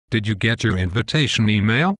Did you get your invitation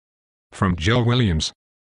email? From Joe Williams.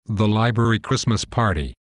 The library Christmas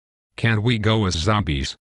party. Can we go as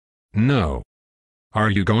zombies? No. Are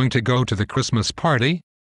you going to go to the Christmas party?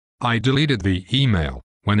 I deleted the email.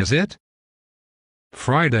 When is it?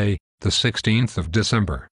 Friday, the 16th of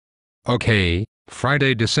December. Okay,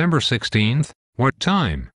 Friday, December 16th, what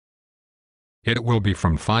time? It will be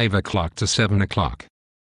from 5 o'clock to 7 o'clock.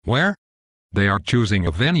 Where? They are choosing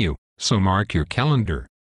a venue, so mark your calendar.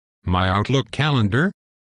 My Outlook calendar?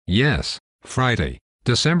 Yes, Friday,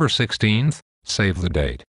 December 16th, save the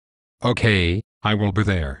date. Okay, I will be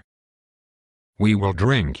there. We will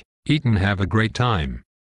drink, eat and have a great time.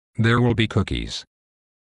 There will be cookies.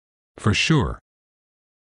 For sure.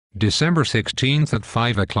 December 16th at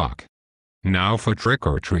 5 o'clock. Now for trick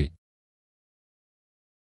or treat.